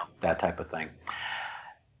 email, that type of thing.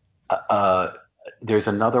 There's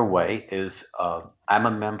another way is I'm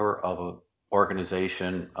a member of an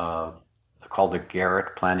organization called the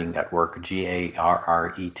Garrett Planning Network, GARRETT,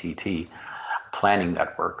 Planning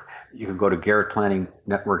Network. You can go to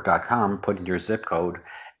garrettplanningnetwork.com, put in your zip code,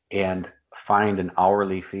 and find an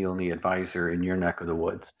hourly fee-only advisor in your neck of the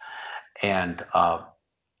woods. And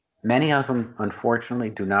many of them,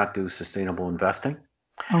 unfortunately, do not do sustainable investing.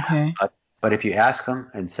 Okay. But if you ask them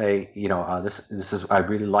and say, this is, I'd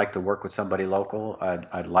really like to work with somebody local.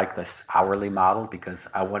 I'd like this hourly model because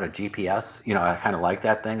I want a GPS. I kind of like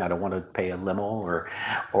that thing. I don't want to pay a limo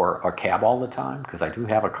or a cab all the time because I do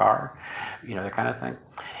have a car, that kind of thing.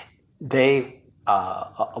 They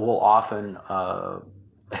will often,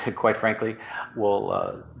 quite frankly,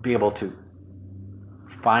 will be able to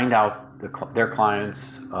find out their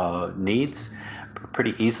clients' needs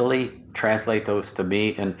pretty easily, translate those to me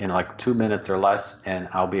in like 2 minutes or less, and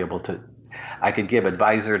I'll be able to. I could give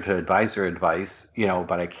advisor to advisor advice,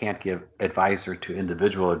 but I can't give advisor to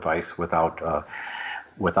individual advice without a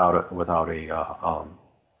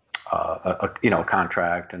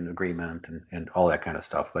contract and agreement and all that kind of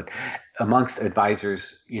stuff. But amongst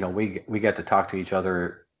advisors, we get to talk to each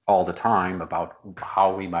other all the time about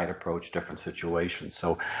how we might approach different situations.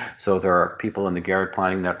 So there are people in the Garrett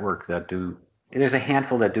Planning Network that do. There's a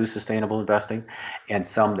handful that do sustainable investing, and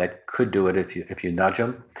some that could do it if you nudge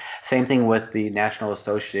them. Same thing with the National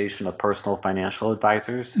Association of Personal Financial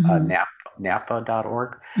Advisors,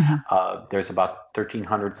 NAPA.org. There's about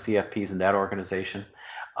 1,300 CFPs in that organization.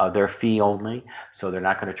 They're fee only, so they're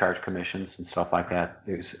not going to charge commissions and stuff like that.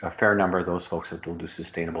 There's a fair number of those folks that will do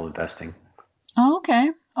sustainable investing. Oh,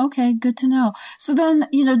 okay. Okay, good to know. So then,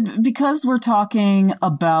 because we're talking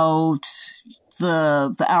about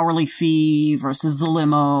the hourly fee versus the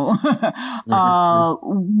limo,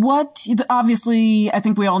 obviously, I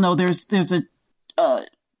think we all know there's a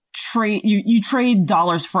trade, you trade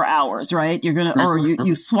dollars for hours, right? You're going to, or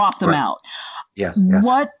you swap them out. Yes.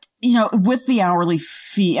 What, with the hourly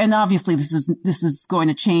fee, and obviously this is going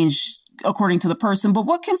to change according to the person, but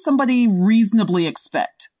what can somebody reasonably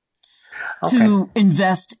expect to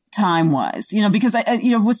invest time-wise, because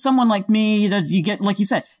with someone like me, you get, like you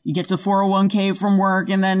said, you get the 401k from work,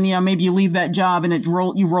 and then, maybe you leave that job and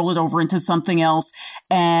you roll it over into something else.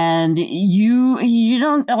 And you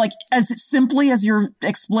don't, like, as simply as you're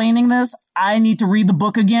explaining this, I need to read the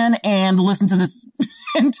book again and listen to this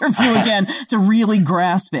interview again to really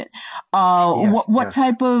grasp it. What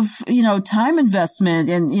type of, time investment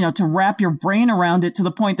and, to wrap your brain around it to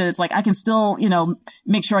the point that it's like, I can still,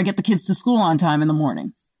 make sure I get the kids to school on time in the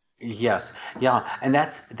morning. Yes. Yeah. And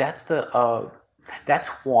that's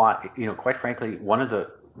why, quite frankly, one of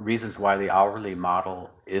the reasons why the hourly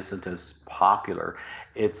model isn't as popular.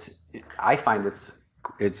 I find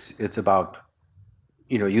it's about,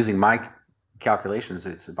 using my calculations,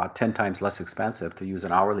 it's about 10 times less expensive to use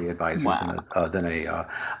an hourly advisor than a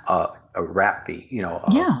wrap fee,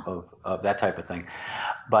 of that type of thing.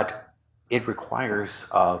 But it requires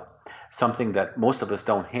something that most of us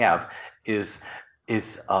don't have is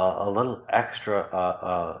a little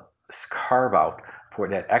extra carve out for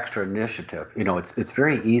that extra initiative. It's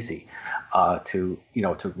very easy to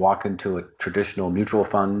walk into a traditional mutual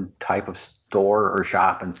fund type of store or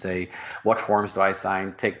shop and say, what forms do I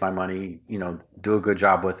sign? Take my money, do a good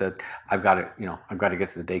job with it. I've got to get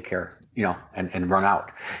to the daycare, and run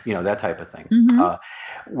out, that type of thing.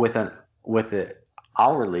 With the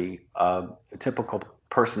hourly, typical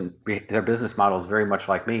person, their business model is very much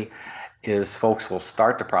like me. Is folks will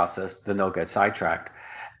start the process, then they'll get sidetracked,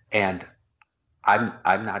 and I'm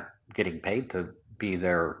not getting paid to be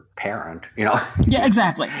their parent, Yeah,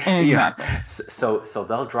 exactly. So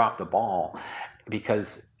they'll drop the ball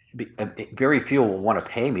because very few will want to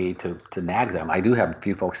pay me to nag them. I do have a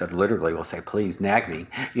few folks that literally will say, please nag me,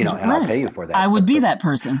 and I'll pay you for that. I would be that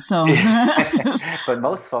person. So, but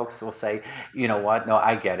most folks will say, you know what? No,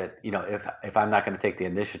 I get it. If I'm not going to take the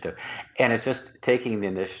initiative, and it's just taking the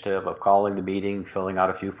initiative of calling the meeting, filling out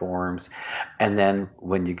a few forms, and then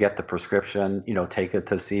when you get the prescription, take it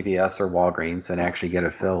to CVS or Walgreens and actually get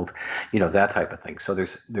it filled, that type of thing. So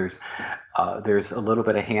there's a little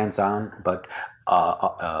bit of hands-on, but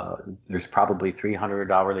there's probably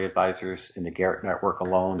 300 hourly advisors in the Garrett network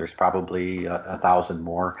alone. There's probably 1,000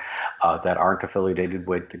 more that aren't affiliated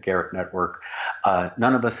with the Garrett network.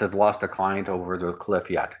 None of us have lost a client over the cliff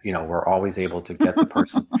yet. We're always able to get the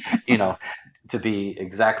person, to be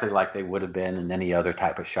exactly like they would have been in any other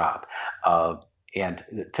type of shop. And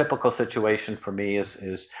the typical situation for me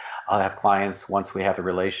is I'll have clients, once we have a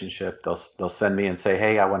relationship, they'll send me and say,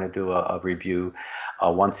 hey, I want to do a review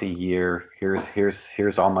once a year.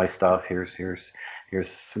 Here's all my stuff. Here's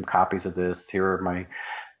some copies of this. Here are my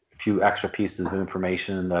few extra pieces of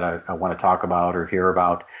information that I want to talk about or hear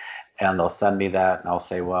about. And they'll send me that, and I'll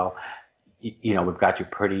say, well, we've got you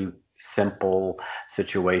pretty simple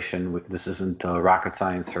situation. This isn't rocket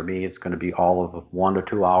science for me. It's going to be all of 1 to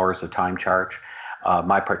 2 hours of time charge.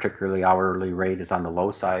 My particularly hourly rate is on the low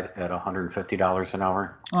side at $150 an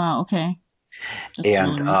hour. Wow. Okay.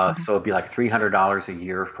 And so it'd be like $300 a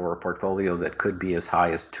year for a portfolio that could be as high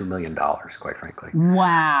as $2 million, quite frankly.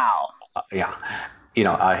 Wow. Yeah.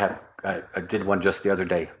 I did one just the other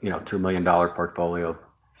day, $2 million portfolio,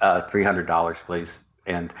 $300, please.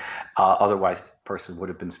 And otherwise, the person would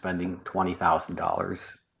have been spending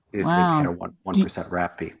 $20,000 if they paid a 1%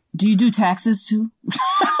 RAP fee. Do you do taxes too?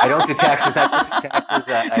 I don't do taxes. I don't do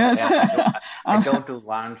taxes. I don't do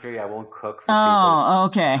laundry. I won't cook for people. Oh,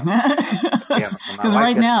 okay. Because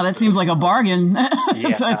right now that seems like a bargain.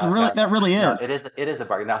 That really is. No, it is a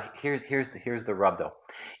bargain. Now here's the rub though.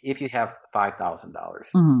 If you have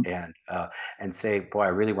 $5,000 and say, boy, I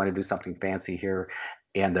really want to do something fancy here,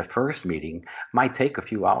 and the first meeting might take a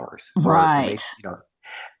few hours, right?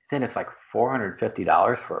 Then it's like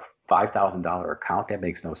 $450 for a $5,000 account. That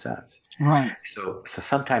makes no sense, right? So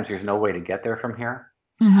sometimes there's no way to get there from here,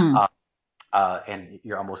 and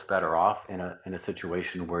you're almost better off in a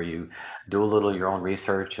situation where you do a little of your own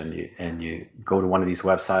research and you go to one of these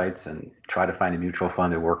websites and try to find a mutual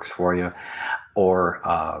fund that works for you, or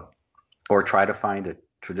try to find a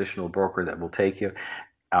traditional broker that will take you.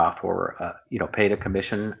 Paid a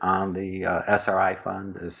commission on the SRI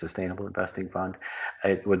fund, the Sustainable Investing Fund.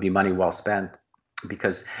 It would be money well spent,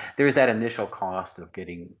 because there's that initial cost of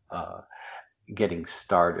getting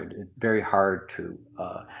started. It's very hard to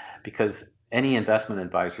because any investment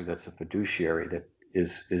advisor that's a fiduciary, that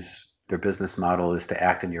is their business model is to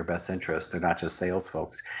act in your best interest. They're not just sales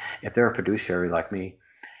folks. If they're a fiduciary like me,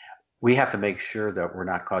 we have to make sure that we're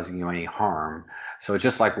not causing you any harm. So it's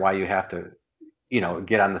just like why you have to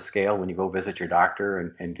get on the scale when you go visit your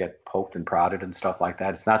doctor and get poked and prodded and stuff like that.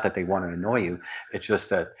 It's not that they want to annoy you. It's just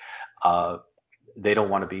that they don't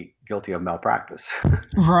want to be guilty of malpractice.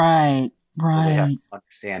 Right. So they have to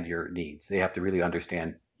understand your needs. They have to really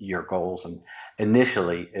understand your goals. And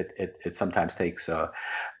initially, it sometimes takes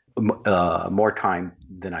more time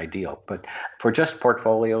than ideal. But for just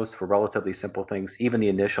portfolios, for relatively simple things, even the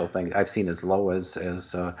initial thing I've seen as low as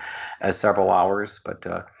several hours. But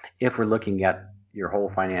if we're looking at your whole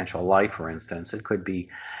financial life, for instance, it could be,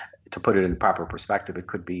 to put it in proper perspective, it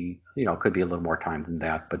could be a little more time than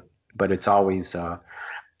that. But it's always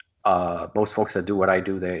most folks that do what I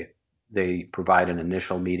do, they provide an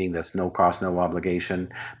initial meeting that's no cost, no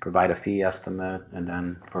obligation, provide a fee estimate, and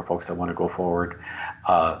then for folks that want to go forward,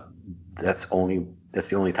 that's the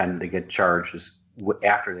only time they get charged is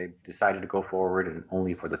after they decided to go forward, and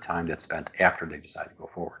only for the time that's spent after they decide to go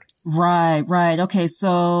forward. Right. Okay.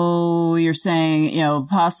 So you're saying,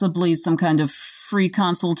 possibly some kind of free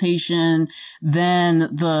consultation,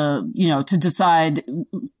 then to decide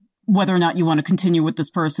whether or not you want to continue with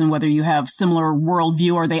this person, whether you have similar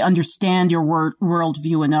worldview or they understand your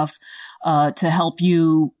worldview enough to help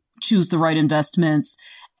you choose the right investments.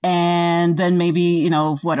 And then maybe, a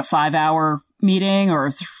 5-hour meeting or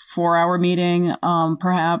a 4-hour meeting,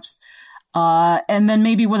 perhaps. And then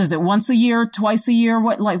maybe, what is it, once a year, twice a year?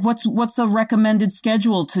 What's a recommended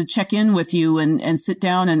schedule to check in with you and sit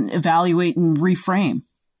down and evaluate and reframe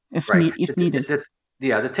if needed?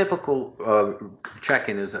 The typical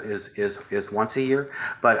check-in is once a year,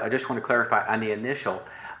 but I just want to clarify on the initial,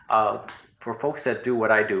 for folks that do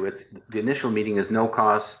what I do, it's the initial meeting is no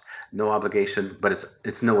cost, no obligation, but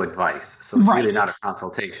it's no advice. So it's really not a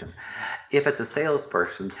consultation. If it's a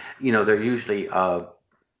salesperson, they're usually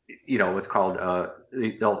what's called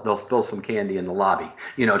they'll spill some candy in the lobby,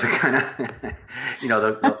 to kind of,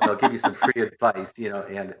 they'll give you some free advice,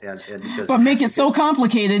 and because, but make it so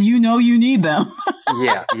complicated, you need them.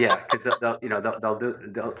 yeah, because they'll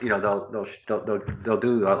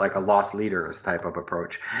do like a lost leaders type of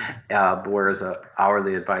approach, whereas a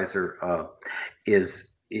hourly advisor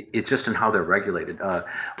it's just in how they're regulated.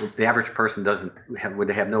 The average person would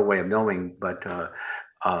have no way of knowing, but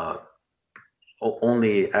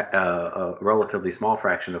only a relatively small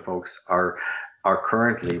fraction of folks are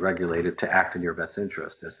currently regulated to act in your best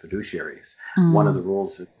interest as fiduciaries. Mm. One of the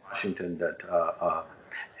rules in Washington that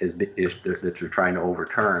you're trying to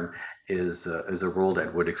overturn is a rule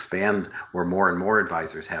that would expand where more and more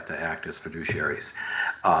advisors have to act as fiduciaries,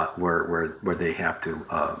 where they have to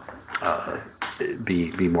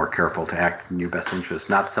be more careful to act in your best interest,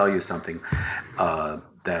 not sell you something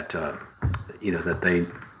that they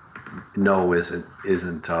know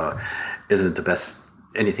isn't the best,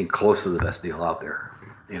 anything close to the best deal out there,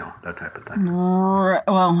 that type of thing.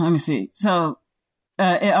 Well, let me see. So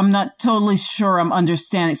I'm not totally sure I'm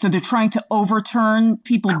understanding. So they're trying to overturn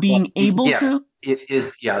people being able to? It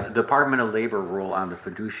is, the Department of Labor rule on the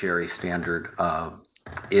fiduciary standard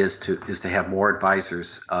is to have more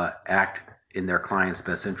advisors act in their client's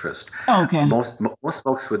best interest. Oh, okay. Most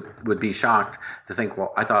folks would be shocked to think,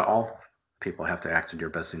 well, I thought all people have to act in your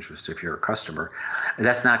best interest if you're a customer. And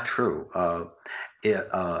that's not true.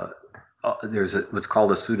 There's what's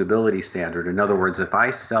called a suitability standard. In other words, if I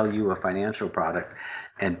sell you a financial product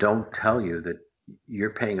and don't tell you that you're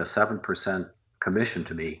paying a 7% commission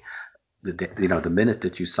to me, the minute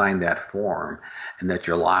that you sign that form and that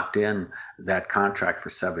you're locked in that contract for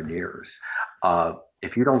 7 years,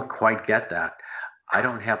 if you don't quite get that, I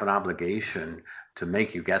don't have an obligation to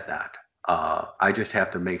make you get that. I just have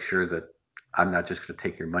to make sure that I'm not just going to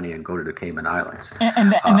take your money and go to the Cayman Islands.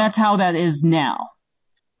 And that's how that is now.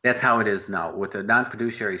 That's how it is now. With the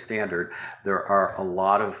non-fiduciary standard, there are a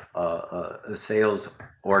lot of sales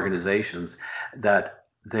organizations that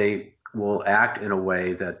they will act in a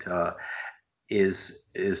way that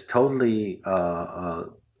is totally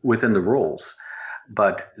within the rules,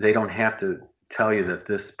 but they don't have to tell you that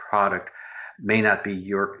this product may not be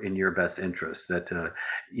in your best interest, that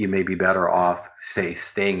you may be better off, say,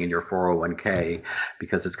 staying in your 401k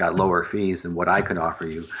because it's got lower fees than what I can offer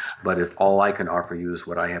you. But if all I can offer you is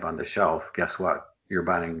what I have on the shelf, guess what? You're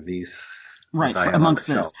buying these. Right, amongst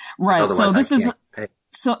this. Right. So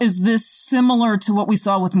so is this similar to what we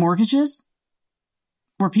saw with mortgages?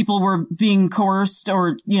 Where people were being coerced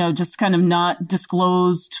or, just kind of not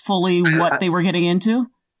disclosed fully what they were getting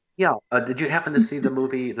into? Yeah. Did you happen to see the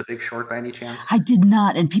movie The Big Short by any chance? I did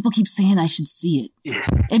not, and people keep saying I should see it. Yeah.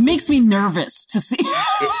 It makes me nervous to see.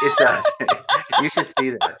 It does. You should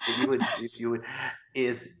see that. If you would,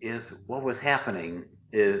 is what was happening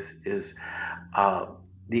is the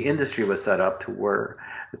industry was set up to where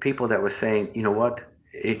the people that were saying, you know what,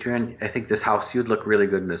 Adrian, I think this house, you'd look really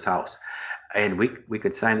good in this house, and we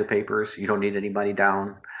could sign the papers. You don't need any money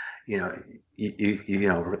down. Let's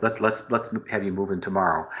have you move in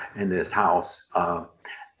tomorrow in this house,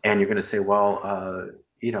 and you're going to say, well,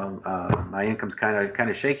 my income's kind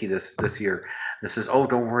of shaky this year. This is, oh,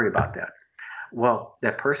 don't worry about that. Well,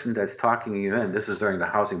 that person that's talking you in, this was during the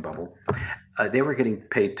housing bubble, they were getting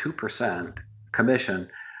paid 2% commission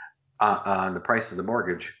on the price of the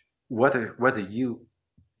mortgage, whether you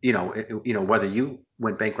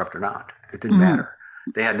went bankrupt or not. It didn't matter.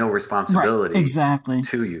 They had no responsibility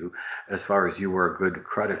to you as far as you were a good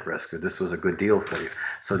credit risk or this was a good deal for you.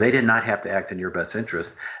 So they did not have to act in your best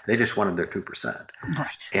interest. They just wanted their 2%.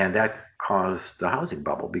 Right. And that caused the housing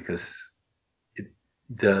bubble because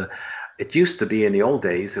it used to be in the old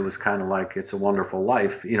days, it was kind of like It's a Wonderful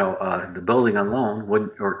Life. The building on loan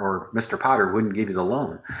wouldn't, or Mr. Potter wouldn't give you the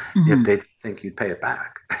loan if they didn't think you'd pay it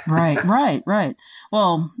back. Right.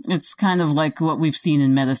 Well, it's kind of like what we've seen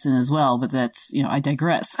in medicine as well, but that's, I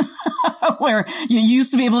digress. Where you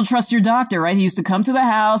used to be able to trust your doctor, right? He used to come to the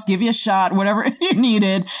house, give you a shot, whatever you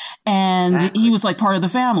needed, and he was like part of the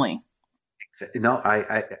family. No,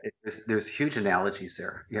 there's huge analogies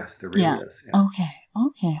there. Yes, there really is. Yeah.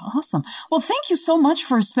 Okay, awesome. Well, thank you so much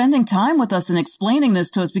for spending time with us and explaining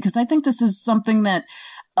this to us, because I think this is something that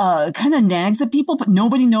kind of nags at people, but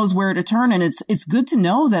nobody knows where to turn. And it's good to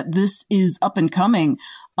know that this is up and coming.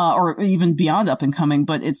 or even beyond up and coming,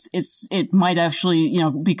 but it might actually,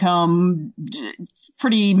 become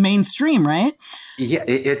pretty mainstream, right? Yeah,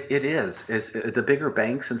 it is. It's the bigger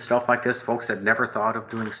banks and stuff like this. Folks that never thought of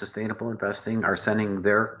doing sustainable investing are sending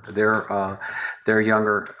their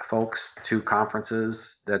younger folks to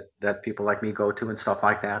conferences that people like me go to and stuff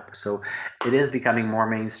like that. So it is becoming more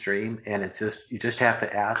mainstream, and it's you just have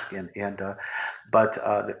to ask. But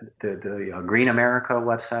the Green America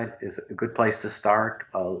website is a good place to start.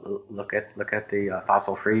 Look at the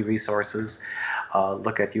fossil free resources.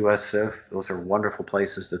 Look at USIF. Those are wonderful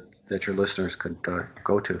places that your listeners could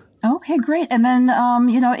go to. Okay, great. And then,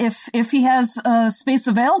 if he has space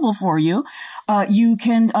available for you, you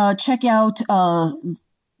can check out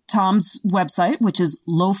Tom's website, which is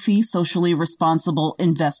low-fee socially responsible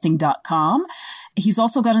investing.com. He's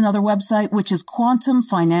also got another website, which is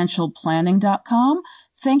quantumfinancialplanning.com.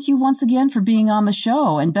 Thank you once again for being on the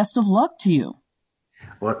show, and best of luck to you.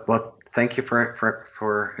 Well, thank you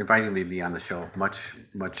for inviting me to be on the show. Much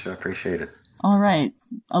appreciated. All right.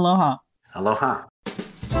 Aloha. Aloha.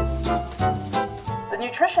 The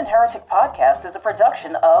Nutrition Heretic Podcast is a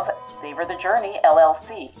production of Savor the Journey,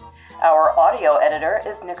 LLC. Our audio editor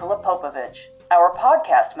is Nicola Popovich. Our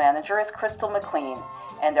podcast manager is Crystal McLean.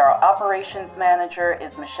 And our operations manager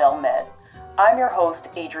is Michelle Med. I'm your host,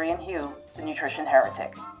 Adrian Hugh, the Nutrition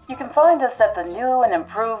Heretic. You can find us at the new and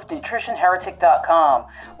improved nutritionheretic.com,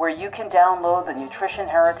 where you can download the Nutrition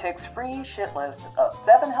Heretic's free shit list of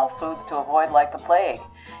 7 health foods to avoid like the plague.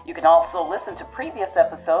 You can also listen to previous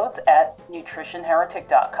episodes at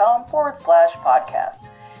nutritionheretic.com/podcast.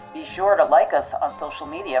 Be sure to like us on social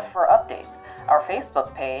media for updates. Our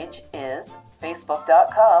Facebook page is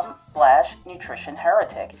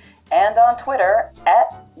facebook.com/nutritionheretic and on Twitter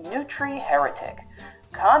 @NutriHeretic.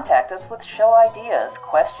 Contact us with show ideas,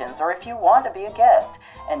 questions, or if you want to be a guest.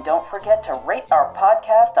 And don't forget to rate our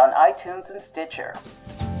podcast on iTunes and Stitcher.